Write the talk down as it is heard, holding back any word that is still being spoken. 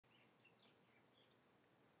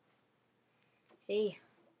Hey,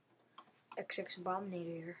 XX Abominator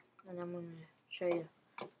here, and I'm going to show you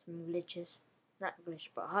some glitches. Not glitch,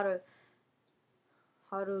 but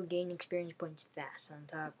how to gain experience points fast on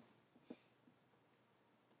top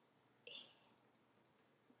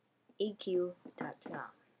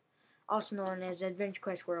AQ.com, also known as Adventure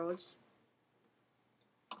Quest Worlds,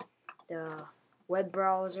 the web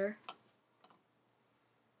browser.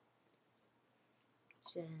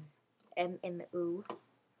 It's an MMO.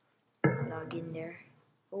 Log in there.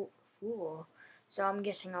 Oh, fool. So I'm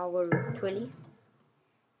guessing I'll go to Twilly.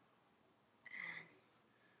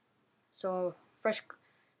 So first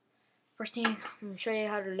thing, I'm gonna show you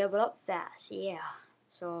how to level up fast. Yeah.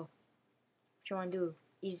 So what you wanna do?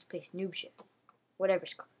 Easiest place, noob ship. Whatever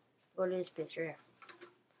it's called. Go to this place right here.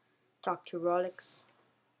 Talk to Rolex.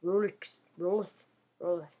 Do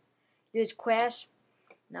this quest.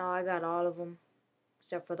 Now I got all of them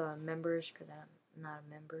except for the members because I'm not a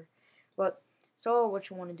member. But so what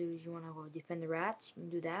you want to do is you want to go defend the rats. You can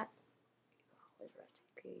do that. Where's rats?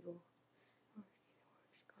 Cradle.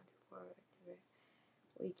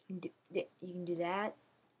 You can do that,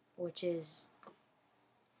 which is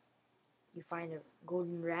you find the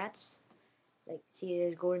golden rats. Like, see,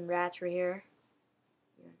 there's golden rats right here.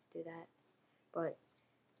 You don't do that, but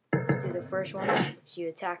let's do the first one, which you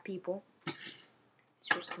attack people.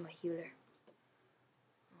 Switch to my healer.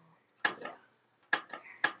 Yeah.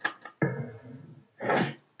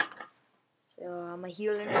 So I'm a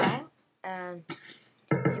healer now, and if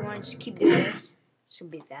you want to just keep doing this, this will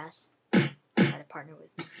be fast. Got a partner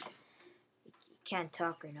with me. You can't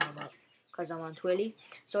talk right now, but because I'm on Twilly.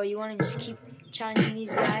 So you want to just keep challenging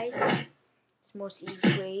these guys. It's the most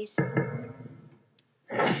easy ways.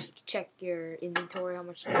 Just check your inventory, how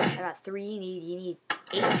much you got. I got 3. You need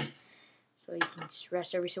 8. So you can just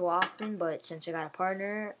rest every so often. But since I got a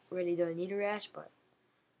partner, really don't need a rest. But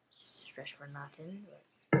just rest for nothing. But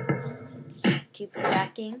just keep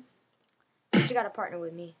attacking. Since I got a partner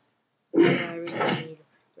with me, I really don't need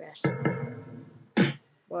rest.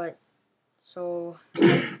 But so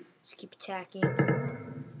just keep attacking.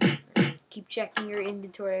 Keep checking your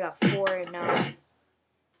inventory. I got 4 and now.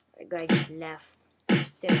 That guy just left.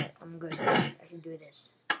 Still, I'm good. I can do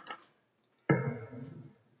this.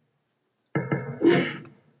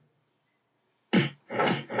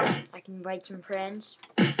 I can invite some friends,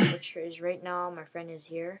 which is right now. My friend is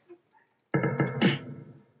here.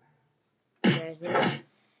 Yeah, his name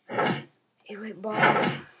is Wait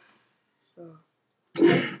Bob. So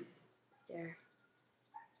there.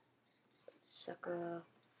 Sucker.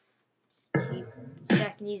 Keep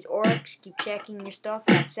checking these orcs. Keep checking your stuff.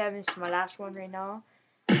 I got 7. This is my last one right now.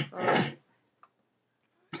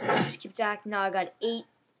 Just keep attacking. Now I got 8.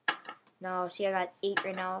 Now, see, I got 8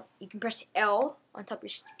 right now. You can press L on top of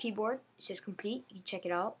your keyboard. It says complete. You can check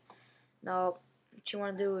it out. Now, what you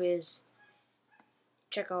want to do is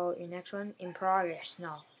check out your next one. In progress.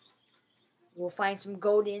 Now, we'll find some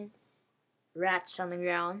golden rats on the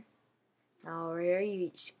ground. Now, over here, you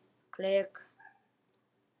just click.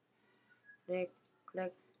 I think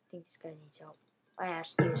this guy needs help. I have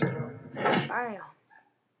steal skill. Bam.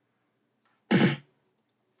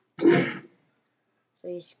 So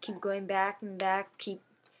you just keep going back and back. Keep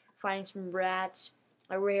finding some rats.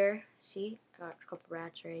 Over here, see, I got a couple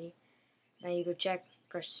rats already. Now you go check.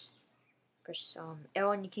 Press L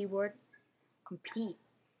on your keyboard. Complete.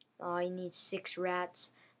 You need 6 rats.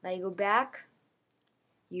 Now you go back.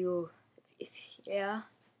 If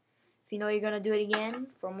you know you're gonna do it again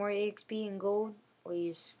for more XP and gold, or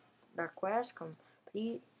use back quest,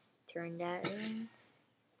 complete. Turn that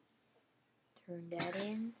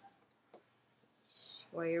in.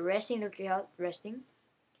 While you're resting, look your health, resting.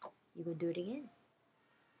 You go do it again.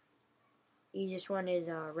 Easiest one is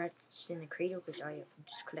rats in the cradle, because all you have to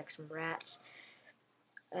just collect some rats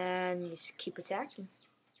and just keep attacking.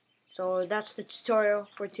 So that's the tutorial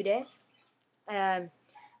for today. I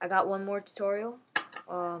got one more tutorial.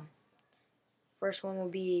 First one will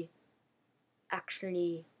be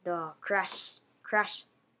actually the crash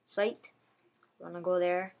site. You wanna go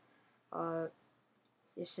there.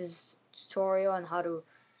 This is tutorial on how to,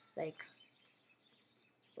 like,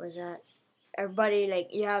 what is that? Everybody,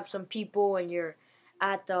 like, you have some people when you're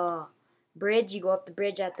at the bridge. You go up the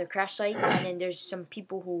bridge at the crash site, and then there's some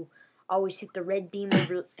people who always hit the red beam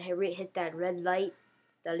over, hit that red light,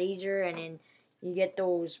 the laser, and then you get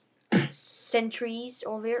those sentries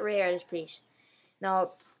over here, right here at this place.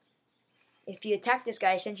 Now, if you attack this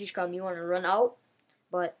guy, sentries come, you want to run out,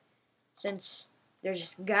 but since there's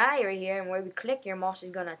this guy right here, and where we click, your mouse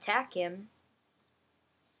is gonna attack him.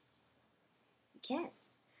 You can't.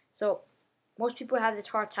 So most people have this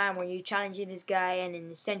hard time when you're challenging this guy, and then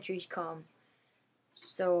the sentries come.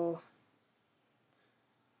 So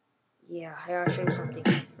yeah, here I'll show you something.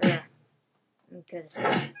 Right here. Okay, this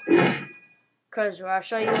guy. Because I'll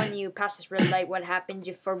show you when you pass this red light what happens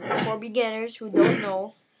if for beginners who don't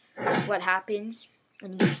know what happens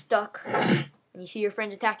when you get stuck and you see your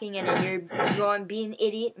friends attacking and then you go on being an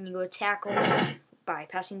idiot and you go attack them by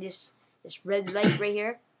passing this red light right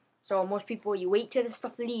here. So most people, you wait till the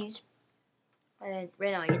stuff leaves and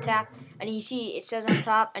right now you attack and then you see it says on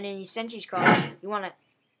top and then you sentry's call. You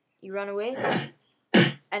run away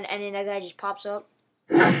and then that guy just pops up.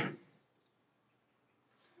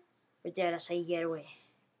 Right there, that's how you get away.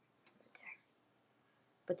 Right there.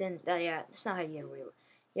 But then, yeah, that's not how you get away.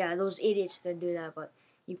 Yeah, those idiots that do that, but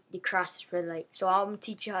they cross this red light. So I'm going to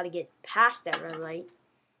teach you how to get past that red light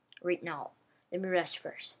right now. Let me rest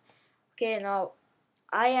first. Okay, now,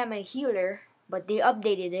 I am a healer, but they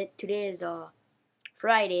updated it. Today is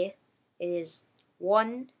Friday. It is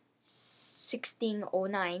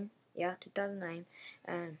 1/16/09. Yeah, 2009.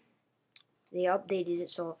 And they updated it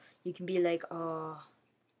so you can be like,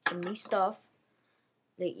 some new stuff.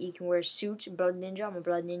 Like you can wear suits, Blood Ninja. I'm a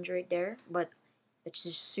Blood Ninja right there, but it's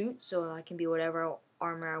just suit, so I can be whatever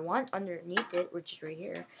armor I want underneath it, which is right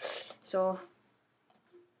here. So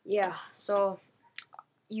yeah, so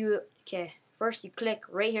first you click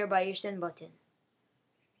right here by your send button.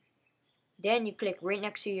 Then you click right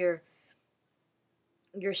next to your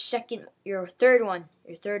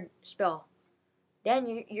third spell.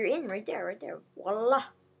 Then you're in right there.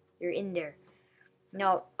 Voila, you're in there.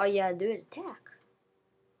 Now all you gotta do is attack.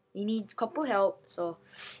 You need a couple help, so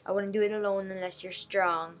I wouldn't do it alone unless you're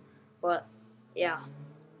strong. But yeah,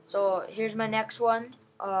 so here's my next one.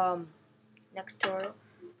 Next tutorial.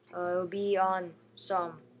 It'll be on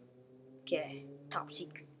some top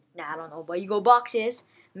secret. Nah, I don't know, but you go boxes,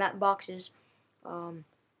 map boxes. What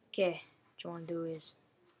you wanna do is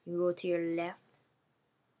you go to your left.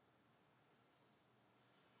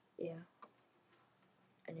 Yeah.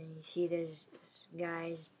 And then you see there's this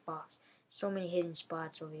guy's box. So many hidden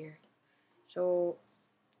spots over here. So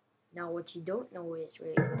now what you don't know is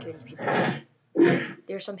really kill these people.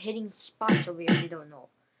 There's some hidden spots over here if you don't know.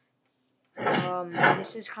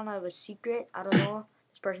 This is kind of a secret. I don't know.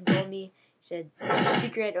 This person told me. He said it's a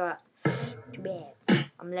secret. Too bad.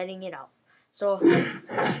 I'm letting it out. So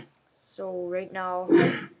right now,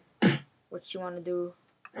 what you want to do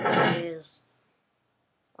is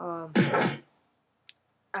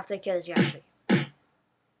after I kill this guy, actually.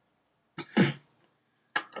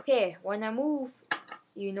 Okay, when I move,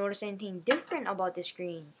 you notice anything different about the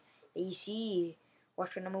screen that you see?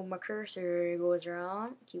 Watch when I move my cursor, it goes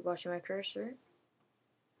around. Keep watching my cursor.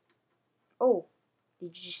 Oh,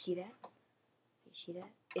 did you just see that? Did you see that?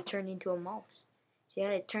 It turned into a mouse. See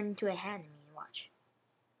that? It turned into a hand. Watch.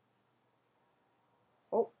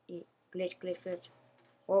 Oh, glitch.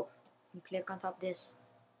 Oh, you click on top of this,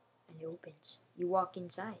 and it opens. You walk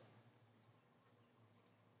inside.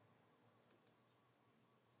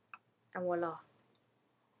 And voila.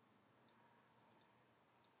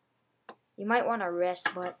 You might want to rest,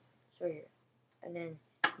 but sorry. And then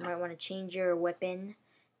you might want to change your weapon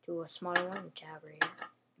to a smaller one, which I have right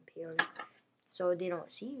here. So they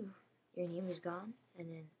don't see you. Your name is gone. And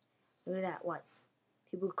then look at that. What?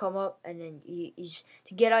 People come up and then you just,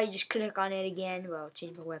 to get out, you just click on it again. Well,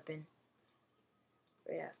 change my weapon.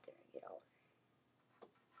 Right after I get out.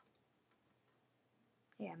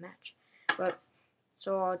 Yeah, match. But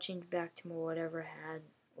so I'll change back to my whatever I had,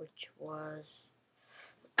 which was.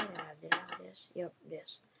 Did I have this? Yep,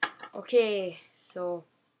 this. Okay, so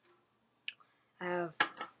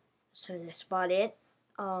that's about it.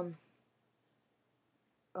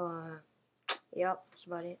 Yep, that's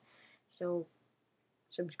about it. So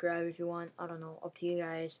subscribe if you want. I don't know, up to you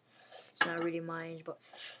guys. It's not really mine, but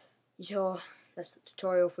so that's the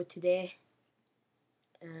tutorial for today.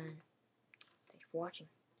 And thanks for watching.